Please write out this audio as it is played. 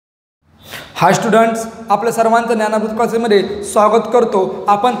हाय students, आपल्या सर्वांचं ज्ञानामृत क्लासेसमध्ये स्वागत करतो।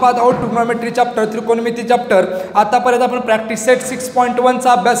 आपण पाहत आहोत ट्रिग्नोमेट्री चॅप्टर, त्रिकोणमिती चॅप्टर। आतापर्यंत आपण प्रॅक्टिस सेट 6.1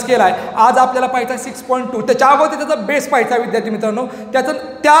 चा अभ्यास केला आहे। आज आपल्याला पाहायचा 6.2। त्याच्या अगोदर त्याचा बेस पाहायचा विद्यार्थी मित्रांनो।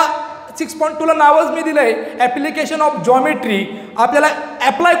 त्या 6.2 ला नावच मी दिलंय ॲप्लिकेशन ऑफ जॉमेट्री। आपल्याला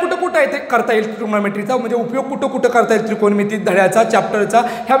अप्लाय कुठं आहे ते करता येईल ट्रिग्नोमेट्रीचा, म्हणजे उपयोग कुठं करता येईल त्रिकोणमिती धड्याचा, चॅप्टरचा,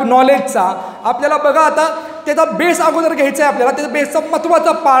 ह्या नॉलेजचा। आपल्याला बघा आता त्याचा बेस अगोदर घ्यायचा आहे आपल्याला। त्याचा बेसचा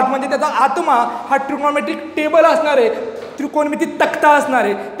महत्त्वाचा पार्ट म्हणजे त्याचा आत्मा हा ट्रिग्नोमेट्रिक टेबल असणार आहे, त्रिकोणमिती तक्ता असणार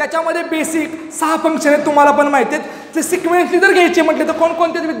आहे। त्याच्यामध्ये बेसिक 6 फंक्शन आहेत, तुम्हाला पण माहिती आहेत। ते सिक्वेन्सली जर घ्यायचे म्हटले तर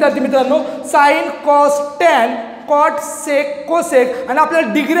कोणकोणते विद्यार्थी मित्रांनो, साइन, कॉस, टॅन, कॉट, सेक, कोसेक, आणि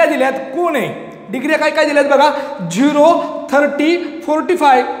आपल्याला डिग्र्या दिल्यात कोण आहे। डिग्री काय काय दिल्यात बघा, 0, 30,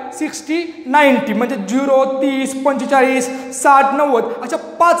 45, 60, 90, म्हणजे 0, 30, 45, 60, 90 अशा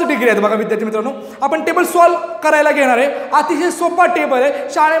 5 डिग्री आहेत बघा विद्यार्थी मित्रांनो। आपण टेबल सॉल्व करायला घेणार आहे। अतिशय सोपा टेबल आहे।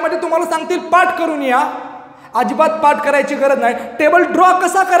 शाळेमध्ये तुम्हाला सांगतील पाठ करून या, अजिबात पाठ करायची गरज नाही। टेबल ड्रॉ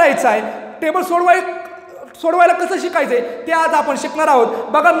कसा करायचा आहे, टेबल सोडवायला कसं शिकायचं आहे ते आज आपण शिकणार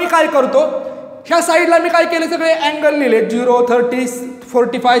आहोत। बघा मी काय करतो, ह्या साईडला मी काय केले, सगळे अँगल लिहिले, 0, 30,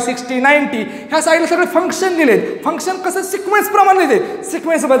 45, 60, 90। ह्या साईडला सगळे फंक्शन दिलेत। फंक्शन कसं सिक्वेन्स प्रमाणे लिहिले,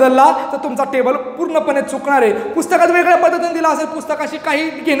 सिक्वेन्स बदलला तर तुमचा टेबल पूर्णपणे चुकणार आहे। पुस्तकात वेगळ्या पद्धतीने दिला असेल, पुस्तकाशी काही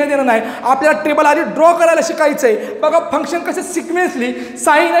घेणं देणं नाही। आपल्याला टेबल आधी ड्रॉ करायला शिकायचं आहे। बघा फंक्शन कसे सिक्वेन्सली,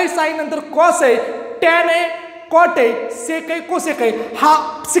 साईन आहे, साईन नंतर कॉस आहे, टॅन आहे, कॉट आहे, सेक आहे, कोसेक आहे, हा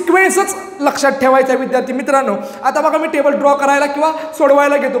सिक्वेन्सच लक्षात ठेवायचा विद्यार्थी मित्रांनो। आता बघा मी टेबल ड्रॉ करायला किंवा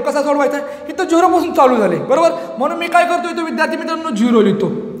सोडवायला घेतो, कसा सोडवायचा, इथं 0 पासून चालू झाले बरोबर, म्हणून मी काय करतो, इथं विद्यार्थी मित्रांनो 0 लिहितो।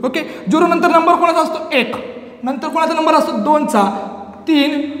 ओके, 0 नंतर नंबर कोणाचा असतो 1, नंतर कोणाचा नंबर असतो 2 चा,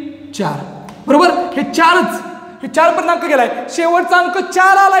 3, 4 बरोबर। हे 4 पर्यंत गेलाय, शेवटचा अंक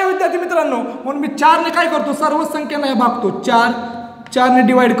 4 आलाय विद्यार्थी मित्रांनो, म्हणून मी 4 ने काय करतो, सर्व संख्यांना भागतो, 4 ने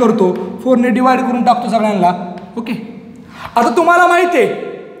डिवाइड करतो, 4 ने डिवाइड करून टाकतो सगळ्यांना। ओके, आता तुम्हाला माहिती आहे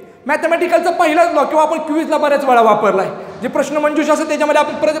मॅथमॅटिकलचा पहिलाच लॉ किंवा आपण क्विजला बऱ्याच वेळा वापरलाय, जे प्रश्न मंजुषा असतात त्याच्यामध्ये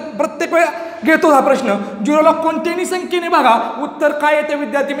आपण प्रत्येक वेळा घेतो हा प्रश्न। 0 ला कोणत्याही संख्येने बघा उत्तर काय येतं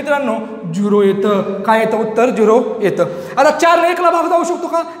विद्यार्थी मित्रांनो, 0 येतं। काय येतं उत्तर, 0 येतं। आता 4 ने 1 ला भाग जाऊ शकतो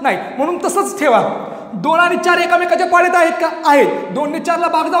का, नाही, म्हणून तसंच ठेवा। 2 आणि 4 एकामेकाच्या पाड्यात आहेत का, आहेत। 2 ने 4 ला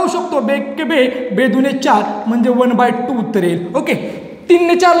भाग जाऊ शकतो, बे 2 ने 4 म्हणजे 1/2 उत्तर येईल। ओके, 3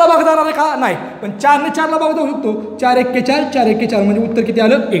 ने 4 ला भाग जाणार आहे का, नाही, पण 4 ने 4 ला भाग जाऊ शकतो, 4 1 4, 4 1 4 म्हणजे उत्तर किती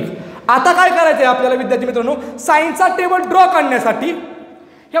आलं, 1। आता काय करायचं आहे आपल्याला विद्यार्थी मित्रांनो, साइनचा टेबल ड्रॉ करण्यासाठी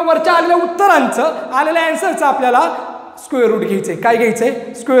ह्या वरच्या आलेल्या उत्तरांचं, आलेल्या आन्सरचं आपल्याला स्क्वेअर रूट घ्यायचंय। काय घ्यायचंय,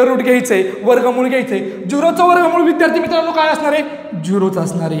 स्क्वेअर रूट घ्यायचंय, वर्गमूळ घ्यायचंय। 0चं वर्गमूळ विद्यार्थी मित्रांनो काय असणार आहे, 0च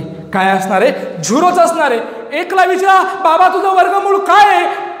असणार आहे। काय असणार आहे, 0च असणार आहे। 1 ला विचारा, बाबा तुझं वर्गमूळ काय आहे,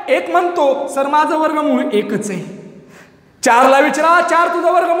 1 म्हणतो, सर माझं वर्गमूळ 1च आहे। 4 ला विचारा, 4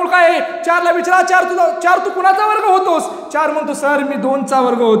 तुझं वर्गमूळ काय आहे, 4 ला विचारा, 4 तू कुणाचा वर्ग होतोस, 4 म्हणतो सर मी 2चा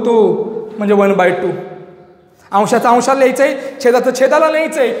वर्ग होतो, म्हणजे 1/2। अंशाचा अंशाला लिहायचंय, छेदाचं छेदाला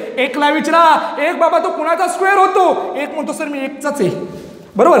लिहायचंय। 1 ला विचारा, 1 बाबा तो कुणाचा स्क्वेअर होतो, 1 म्हणतो सर मी 1चाच आहे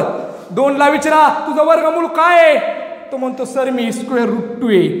बरोबर। 2 ला विचारा तुझं वर्गमूळ काय आहे, तो म्हणतो सर मी स्क्वेअर रूट 2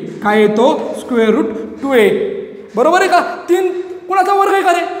 आहे। काय येतो, स्क्वेअर रूट 2 आहे बरोबर आहे का। 3 कुणाचा वर्ग आहे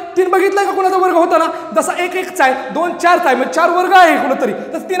का रे, 3 बघितलाय का कुणाचा वर्ग होता ना, जसा 1 1चा आहे, 2 4चा आहे, म्हणजे 4 वर्ग आहे कुठंतरी,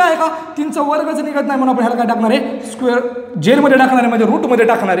 तसं 3 आहे का, 3चा वर्गच निघत नाही, म्हणून आपण ह्याला काय टाकणार आहे, स्क्वेअर जेलमध्ये टाकणार आहे, म्हणजे रूटमध्ये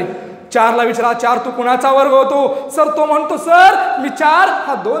टाकणार आहे। 4 ला विचारा, 4 तू कुणाचा वर्ग होतो, सर तो म्हणतो सर मी 4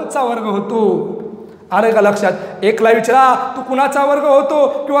 हा 2चा वर्ग होतो। आलं का लक्षात। 1 ला विचारा तू कुणाचा वर्ग होतो,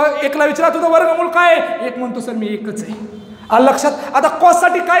 किंवा 1 ला विचारा तुझं वर्गमूळ काय, 1 म्हणतो सर मी 1च आहे। आलं लक्षात। आता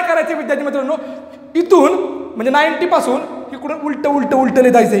कॉससाठी काय करायचं विद्यार्थी मित्रांनो, इथून म्हणजे 90 पासून इकडून उलट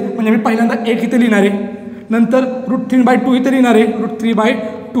लिहायचंय, म्हणजे मी पहिल्यांदा 1 इथे लिहिणार आहे, नंतर √3/2 इथे लिहिणार आहे,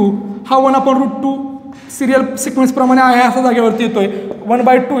 √3/2 हा 1/√2 सिरियल सिक्वेन्स प्रमाणे आहे, असा जागेवरती येतोय,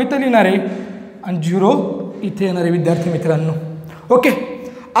 1/2 इथे लिहिणार आहे, आणि 0 इथे येणार आहे विद्यार्थी मित्रांनो। ओके,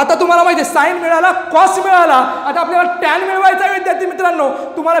 आता तुम्हाला माहिती आहे साइन मिळाला, कॉस मिळाला, आता आपल्याला टॅन मिळवायचा आहे विद्यार्थी मित्रांनो।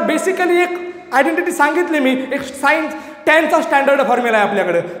 तुम्हाला बेसिकली एक आयडेंटिटी सांगितली मी, एक साइन टॅनचा स्टँडर्ड फॉर्म्युला आहे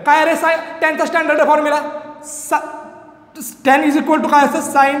आपल्याकडे। काय रे टॅनचा स्टँडर्ड फॉर्म्युला, टॅन = काय असतं,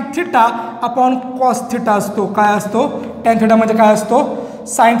 sine theta upon cos theta असतो। काय असतो, टॅन थिटा म्हणजे काय असतो,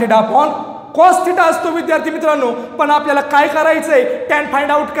 sine theta upon cos theta असतो विद्यार्थी मित्रांनो। पण आपल्याला काय करायचंय, टॅन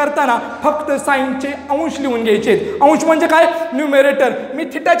फाइंड आउट करताना फक्त साइनचे अंश लिहून घ्यायचे। अंश म्हणजे काय, न्यूमेरेटर। मी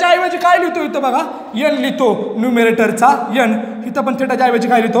थिटाच्या ऐवजी काय लिहितो, इथं बघा n लिहितो, न्यूमेरेटरचा n, इथं पण थिटाच्या ऐवजी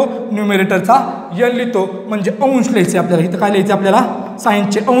काय लिहितो, न्यूमेरेटरचा n लिहितो, म्हणजे अंश लिहायचे आपल्याला। इथं काय लिहायचे आपल्याला,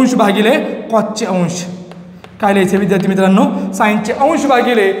 साइनचे अंश भागिले कॉसचे अंश। काय लिहायचे विद्यार्थी मित्रांनो, साइनचे अंश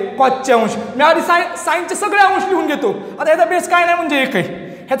भागिले कॉसचे अंश। मी आधी साइनचे सगळे अंश लिहून घेतो। आता याचा बेस काय नाही म्हणजे 1 आहे,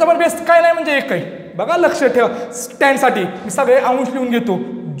 ह्याचा पण बेस काय नाही म्हणजे 1 आहे. बघा लक्ष ठेवा, टॅनसाठी मी सगळे अंश लिहून घेतो.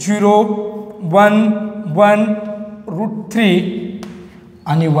 0 1 1 √3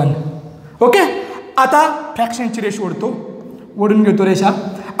 आणि 1. ओके. आता फ्रॅक्शनची रेष ओढून घेतो रेषा.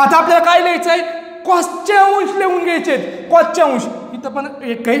 आता आपल्याला काय लिहायचं आहे, कॉसचे अंश लिहून घ्यायचे आहेत. कॉसचे अंश इथं पण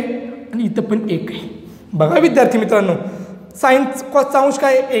 1 आहे आणि इथं पण 1 आहे. बघा विद्यार्थी मित्रांनो, साइन कॉसचा अंश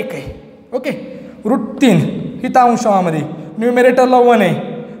काय 1 आहे. ओके. √3 इथं अंशामध्ये न्यूमेरेटरला 1 आहे,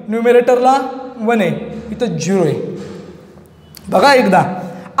 न्यूमेरेटरला 1 आहे, इथं 0 आहे. बघा एकदा.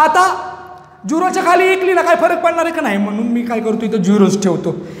 आता 0च्या खाली 1 लिहिला काय फरक पडणार आहे का नाही, म्हणून मी काय करतो इथं 0च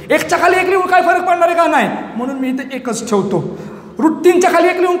ठेवतो. 1च्या खाली 1 लिहून काय फरक पडणार आहे का नाही, म्हणून मी इथं 1च ठेवतो. √3च्या खाली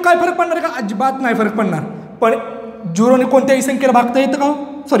 1 लिहून काय फरक पडणार आहे का, अजिबात नाही फरक पडणार. पण 0ने कोणत्याही संख्येला भागता येतं का,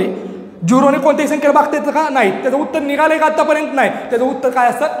 सॉरी 0ने कोणत्याही संख्येला भागता येतं का नाही. त्याचं उत्तर निघालंय का आतापर्यंत नाही. त्याचं उत्तर काय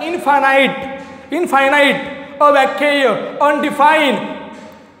असतं, इनफायनाईट, अव्याख्येय, अनडिफाईन.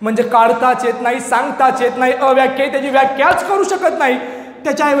 म्हणजे काढताच येत नाही, सांगताच येत नाही, अव्याख्येय, त्याची व्याख्याच करू शकत नाही.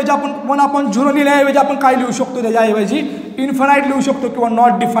 त्याच्याऐवजी आपण 1/0 लिहिण्याऐवजी आपण काय लिहू शकतो, त्याच्याऐवजी इन्फानाईट लिहू शकतो किंवा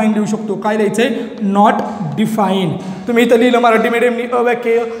नॉट डिफाईन लिहू शकतो. काय लिहायचंय, नॉट डिफाईन. तुम्ही इथं लिहिलं मराठी मीडियमनी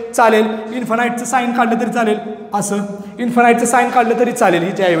अव्याख्येय चालेल, इन्फानाईटचं साईन काढलं तरी चालेल, असं इन्फानाईटचं साईन काढलं तरी चालेल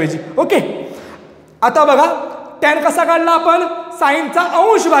हिच्याऐवजी. ओके. आता बघा टॅन कसा काढला आपण, साईनचा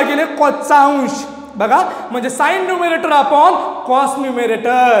अंश भागिले कॉसचा अंश. बघा म्हणजे sign numerator upon cos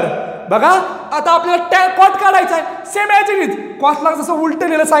numerator. बघा आता आपल्याला टॅन कॉट काढायचा आहे, सेम ॲज इट इज. कॉसला जसं उलटं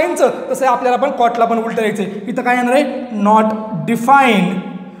लिहिलं साइनचं, तसं आपल्याला पण कॉटला पण उलटं लिहायचं आहे. इथं काय येणार आहे, नॉट डिफाईन.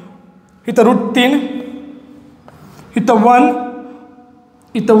 इथं √3, इथं 1,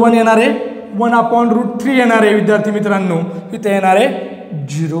 इथं 1 येणार आहे, 1/√3 येणार आहे विद्यार्थी मित्रांनो. इथं येणार आहे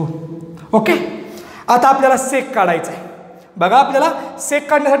 0. ओके. आता आपल्याला सेक काढायचं आहे. बघा आपल्याला सेक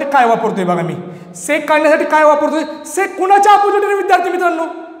काढण्यासाठी काय वापरतोय, बघा मी सेक काढण्यासाठी काय वापरतोय. सेक कुणाच्या अपोजिट आहे विद्यार्थी मित्रांनो,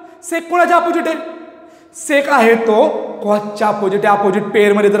 सेक कुणाच्या अपोजिट आहे, सेक आहे तो कॉसच्या अपोजिट आहे. अपोजिट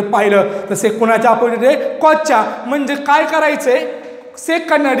पेअरमध्ये जर पाहिलं तर सेक कुणाच्या अपोजिट आहे, कॉसच्या. म्हणजे काय करायचंय, सेक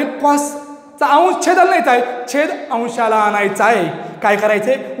काढण्यासाठी कॉसचा अंश छेदाला न्यायचा आहे, छेद अंशाला आणायचा आहे. काय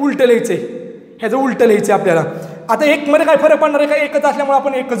करायचंय, उलटं लिहायचंय, ह्याचं उलटं लिहायचं आपल्याला. आता 1 मध्ये काय फरक पडणार आहे का, 1च असल्यामुळे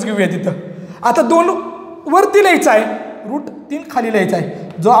आपण 1च घेऊया तिथं. आता 2 वरती लिहायचा आहे, √3 खाली लिहायचा आहे.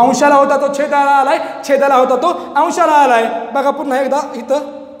 जो अंशाला होता तो छेदाला आलाय, छेदाला होता तो अंशाला आलाय. बघा पुन्हा एकदा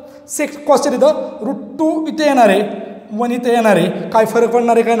इथं सेक कॉसच्या तिथं √2 इथे येणार आहे, 1 इथे येणार आहे. काय फरक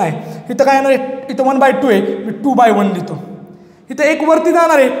पडणार आहे का नाही. इथं काय येणार आहे, इथं 1/2 आहे, मी 2/1 लिहितो. इथं 1 वरती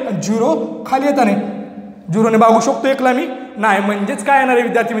जाणार आहे, 0 खाली येता नाही. 0ने भागू शकतो 1ला मी नाही. म्हणजेच काय येणार आहे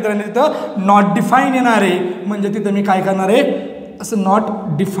विद्यार्थी मित्रांनो, तिथं नॉट डिफाईन येणार आहे. म्हणजे तिथं मी काय करणार आहे, असं नॉट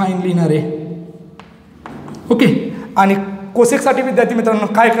डिफाईन लिहिणार आहे. ओके. आणि कोसेकसाठी विद्यार्थी मित्रांनो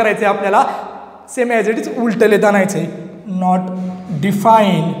काय करायचं आहे, आपल्याला सेम ॲज इट इज उलटं लिहिता आणायचं आहे, नॉट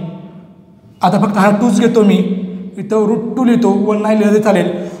डिफाईन. आता फक्त हा 2च घेतो मी, इथं √2 लिहितो, 1 नाही लिहिलं चालेल,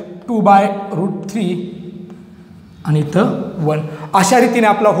 2/√3 आणि इथं 1. अशा रीतीने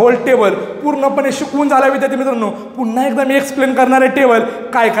आपला होल टेबल पूर्णपणे शिकवून झाला विद्यार्थी मित्रांनो. पुन्हा एकदा मी एक्सप्लेन करणार आहे टेबल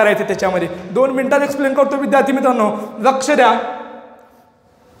काय करायचं त्याच्यामध्ये. 2 मिनिटात एक्सप्लेन करतो विद्यार्थी मित्रांनो, लक्ष द्या.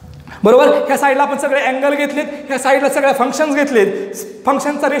 बरोबर. ह्या साईडला आपण सगळे अँगल घेतलेत, ह्या साईडला सगळ्या फंक्शन्स घेतलेत.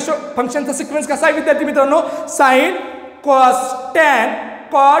 फंक्शनचा रेशो, फंक्शनचा सिक्वेन्स कसा आहे विद्यार्थी मित्रांनो, साइन कॉस टॅन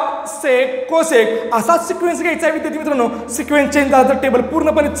कॉट सेक कोसेक असा सिक्वेन्स घ्यायचा आहे विद्यार्थी मित्रांनो. सिक्वेन्स चेंज झाला तर टेबल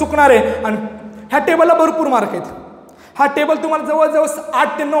पूर्णपणे चुकणार आहे. आणि ह्या टेबलला भरपूर मार्क आहेत. हा टेबल तुम्हाला जवळजवळ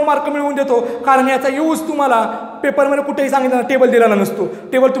 8 ते 9 मार्क मिळवून देतो. कारण याचा यूज तुम्हाला पेपरमध्ये कुठेही सांगितलं टेबल दिलेला नसतो.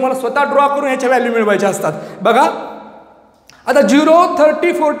 टेबल तुम्हाला स्वतः ड्रॉ करून याच्या व्हॅल्यू मिळवायच्या असतात. बघा आता 0,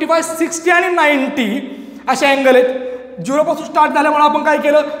 30, 45, 60 आणि 90 असे अँगल आहेत. 0 पासून स्टार्ट झाल्यामुळे आपण काय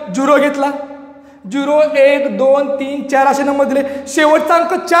केलं, 0 घेतला. 0, 1, 2, 3, 4 असे नंबर दिले. शेवटचा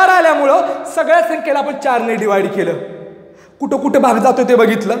अंक 4 आल्यामुळं सगळ्या संख्येला आपण 4ने डिवाइड केलं. कुठं कुठं भाग जातो ते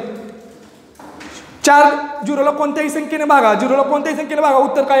बघितलं. 4 0ला कोणत्याही संख्येने भागा, 0ला कोणत्याही संख्येने भागा,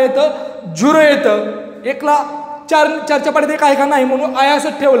 उत्तर काय येतं, 0 येतं. 1ला 4च्या पाड्यात 1 आहे का नाही म्हणून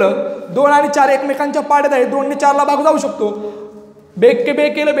आयासच ठेवलं. 2 आणि 4 एकमेकांच्या पाड्यात आहे, 2ने 4ला भाग जाऊ शकतो. बेक के बे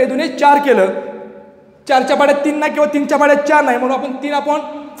केलं, बेदुने 4 केलं. 4च्या पाड्यात 3 नाही किंवा 3च्या पाड्यात 4 नाही म्हणून आपण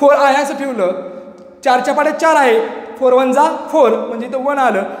 3/4 आयासं ठेवलं. 4च्या पाड्यात 4 आहे, 4 1 जा 4 म्हणजे इथं 1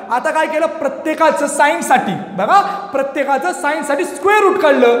 आलं. आता काय केलं, प्रत्येकाचं साईनसाठी बघा, प्रत्येकाचं साईनसाठी स्क्वेअर रूट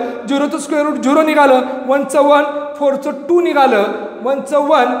काढलं. 0चं स्क्वेअर रूट 0 निघालं, 1चं 1, 4चं 2 निघालं. 1चं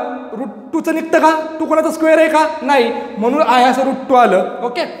 1 √2चं निघतं का, 2 कोणाचा स्क्वेअर आहे का नाही म्हणून आयाचं √2 आलं.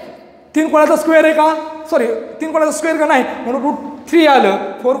 ओके. 3 कोणाचा स्क्वेअर आहे का, सॉरी 3 कोणाचा स्क्वेअर का नाही म्हणून √3 आलं.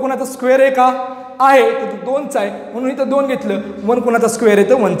 4 कोणाचा स्क्वेअर आहे का आहे तर 2चा आहे म्हणून इथं 2 घेतलं. 1 कोणाचा स्क्वेअर आहे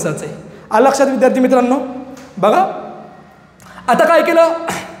तर 1चाच आहे. लक्षात विद्यार्थी मित्रांनो. बघा आता काय केलं,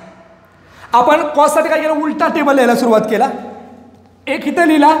 आपण कॉससाठी काय केलं, उलटा टेबल लिहायला सुरुवात केला. 1 इथं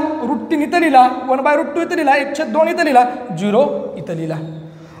लिहिला, √3 इथं लिहिला, 1/√2 इथं लिहिला, 1/2 इथं लिहिला, 0 इथं लिहिला.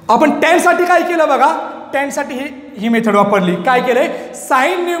 आपण टॅनसाठी काय केलं बघा, टॅनसाठी ही मेथड वापरली. काय केलंय,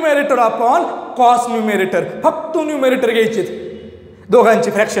 sign numerator upon cos numerator. फक्त न्यूमरेटर घ्यायचे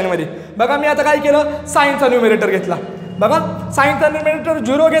दोघांची फ्रॅक्शनमध्ये. बघा मी आता काय केलं, साइनचा न्यूमरेटर घेतला. बघा साइनचा न्यूमरेटर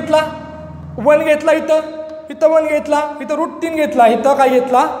 0 घेतला, 1 घेतला, इथं 1 घेतला, इथं √3 घेतला, इथं काय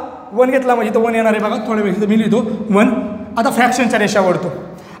घेतला, 1 घेतला, म्हणजे इथं 1 येणार आहे. बघा थोड्या वेळ मी लिहितो 1. आता फ्रॅक्शनच्या रेषा वळतो.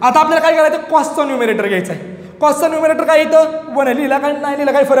 आता आपल्याला काय करायचं, कॉसचा न्यूमरेटर घ्यायचा आहे. कॉसचा न्यूमरेटर काय, इथं 1 लिहिला, काय नाही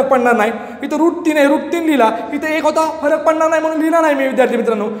लिहिला काही फरक पडणार नाही. इथं √3 आहे, √3 लिहिला, इथं 1 होता, फरक पडणार नाही म्हणून लिहिला नाही मी विद्यार्थी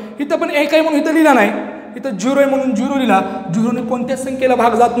मित्रांनो. इथं पण 1 आहे म्हणून इथं लिहिला नाही, इथं 0 आहे म्हणून 0 लिहिला. 0ने कोणत्याच संख्येला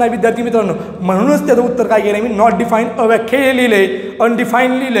भाग जात नाही विद्यार्थी मित्रांनो, म्हणूनच त्याचं उत्तर काय केलं मी, नॉट डिफाईन अव्याख्येय लिहिलंय,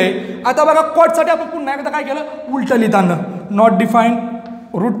 अनडिफाईन लिहिलंय. आता बघा कॉटसाठी आपण पुन्हा एकदा काय केलं, उलटं लिहिताना नॉट डिफाईन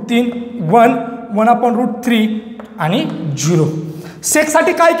 √3 1 1/√3 आणि 0.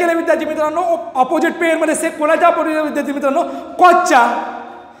 सेकसाठी काय केलं विद्यार्थी मित्रांनो, ऑपोजिट पेअरमध्ये सेक कोणाच्या अपोजिट विद्यार्थी मित्रांनो,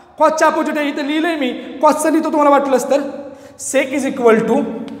 कॉसच्या अपोजिट आहे. इथं लिहिलंय मी, कॉसचं लिहितो तुम्हाला वाटलंच तर. सेक इज इक्वल टू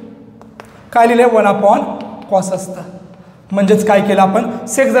काय लिहिलंय, 1/cos असतं. म्हणजेच काय केलं आपण,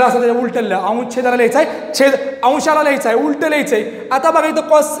 सेक जर असं त्याच्या उलटं लिहिलं, अंश छेदाला लिहायचं आहे, छेद अंशाला लिहायचं आहे, उलटं लिहायचं आहे. आता बघा इथं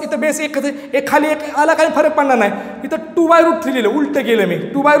कॉस, इथं बेस एकच आहे, एक खाली एक आला, काही फरक पडणार नाही. इथं 2/√3 लिहिलं, उलटं केलं मी,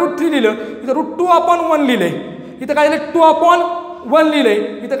 2/√3 लिहिलं, इथं √2/1 लिहिलंय, इथं काय लिहिलं 2/1 लिहिलंय,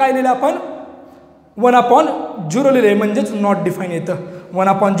 इथं काय लिहिलं आपण 1/0 लिहिलंय. म्हणजेच नॉट डिफाईन येतं.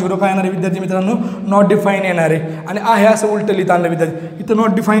 1/0 काय येणार आहे विद्यार्थी मित्रांनो, नॉट डिफाईन येणार आहे. आणि आहे असं उलटं लिहिता आणलं विद्यार्थी. इथं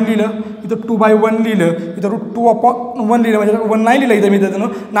नॉट डिफाईन लिहिलं, इथं 2/1 लिहिलं, इथं √2/1 लिहिलं, म्हणजे 1 नाही लिहिलं इथं मित्रांनो,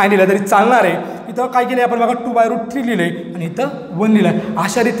 नाही लिहिलं तरी चालणार आहे. इथं काय केलं आपण बघा, 2/√3 लिहिलंय आणि इथं 1 लिहिलंय.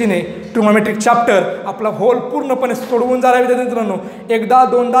 अशा रीतीने ट्रिग्नोमेट्रिक चॅप्टर आपला होल पूर्णपणे सोडवून झाला विद्यार्थी मित्रांनो. 1दा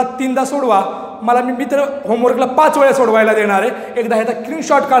 2दा 3दा सोडवा. मला मी तर होमवर्कला 5 वेळा सोडवायला देणार आहे. एकदा ह्याचा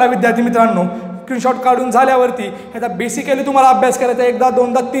स्क्रीनशॉट काढा विद्यार्थी मित्रांनो. स्क्रीनशॉट काढून झाल्यावरती ह्याचा बेसिकली तुम्हाला अभ्यास करायचा 1दा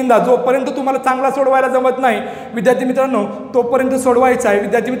 2दा 3दा. जोपर्यंत तुम्हाला चांगला सोडवायला जमत नाही विद्यार्थी मित्रांनो, तोपर्यंत सोडवायचा आहे.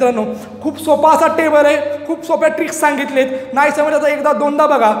 विद्यार्थी मित्रांनो खूप सोपा असा टेबल आहे, खूप सोप्या ट्रिक्स सांगितलेत. नाही समजलं तर 1दा 2दा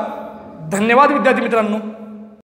बघा. धन्यवाद विद्यार्थी मित्रांनो.